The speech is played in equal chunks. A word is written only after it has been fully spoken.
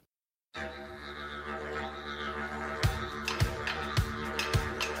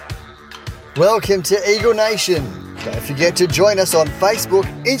Welcome to Eagle Nation. Don't forget to join us on Facebook,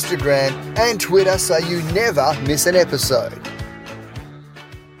 Instagram and Twitter so you never miss an episode.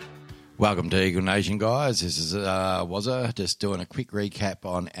 Welcome to Eagle Nation, guys. This is Wazza, just doing a quick recap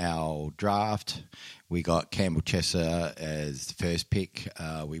on our draft. We got Campbell Chesser as the first pick.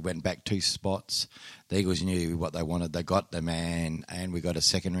 We went back 2 spots. The Eagles knew what they wanted. They got the man, and we got a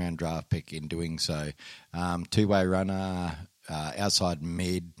second-round draft pick in doing so. Two-way runner, outside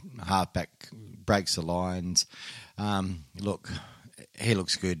mid, halfback, breaks the lines. Look, he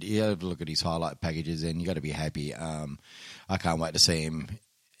looks good. You have to look at his highlight packages, and you got to be happy. I can't wait to see him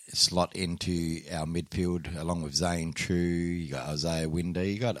slot into our midfield along with Zane True. You got Isaiah Winder.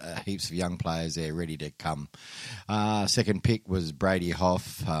 You got heaps of young players there ready to come. Second pick was Brady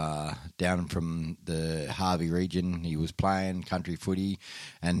Hoff, down from the Harvey region. He was playing country footy,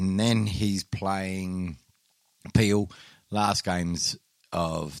 and then he's playing Peel. Last games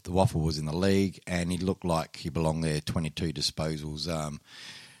of the Waffle was in the league, and he looked like he belonged there. 22 disposals.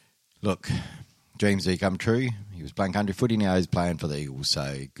 Look, dreams do come true. He was playing country footy, now he's playing for the Eagles,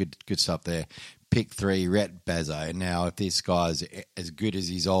 so good stuff there. Pick 3, Rhett Bazzo. Now, if this guy's as good as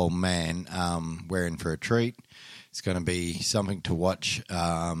his old man, we're in for a treat. It's going to be something to watch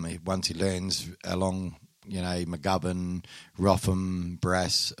once he learns along, McGovern, Rotham,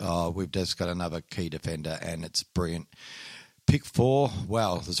 Brass. We've just got another key defender, and it's brilliant. Pick 4,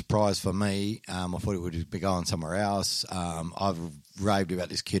 well, the surprise for me, I thought it would be going somewhere else. I've raved about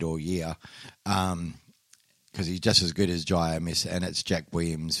this kid all year because he's just as good as Jai Amiss, and it's Jack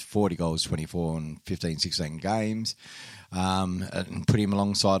Williams, 40 goals, 24 in 15, 16 games. And put him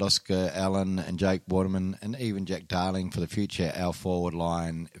alongside Oscar Allen and Jake Waterman and even Jack Darling for the future. Our forward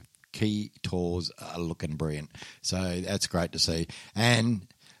line, key tours are looking brilliant. So that's great to see. And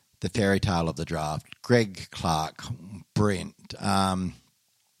the fairy tale of the draft, Greg Clark, brilliant.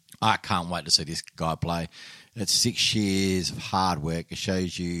 I can't wait to see this guy play. It's 6 years of hard work. It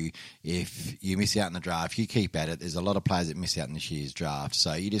shows you if you miss out in the draft, you keep at it. There's a lot of players that miss out in this year's draft.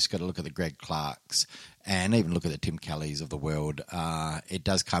 So you just got to look at the Greg Clarks and even look at the Tim Kellys of the world. It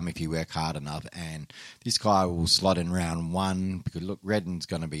does come if you work hard enough. And this guy will slot in round 1 because, look, Redden's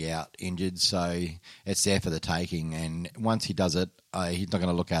going to be out injured. So it's there for the taking. And once he does it, he's not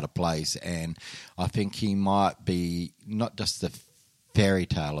going to look out of place. And I think he might be not just the fairy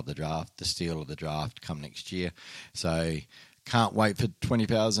tale of the draft, the steal of the draft come next year. So can't wait for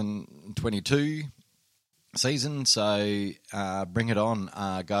 2022 season. So bring it on.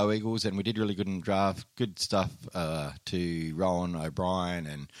 Go Eagles. And we did really good in the draft. Good stuff to Rowan O'Brien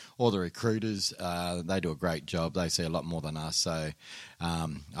and all the recruiters. They do a great job. They see a lot more than us. So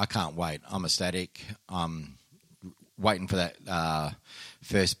I can't wait. I'm ecstatic. I'm waiting for that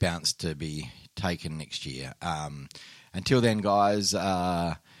first bounce to be taken next year. Until then, guys,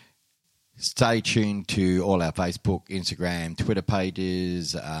 stay tuned to all our Facebook, Instagram, Twitter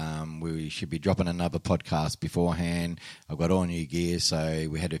pages. We should be dropping another podcast beforehand. I've got all new gear, so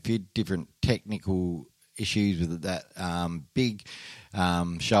we had a few different technical issues with that big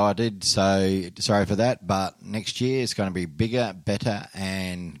show I did. So sorry for that, but next year it's going to be bigger, better,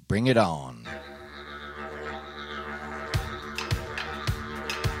 and bring it on.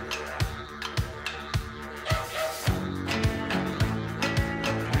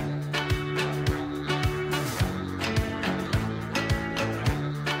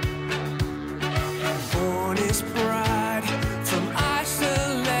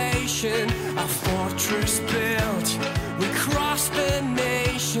 A fortress built, we crossed the name.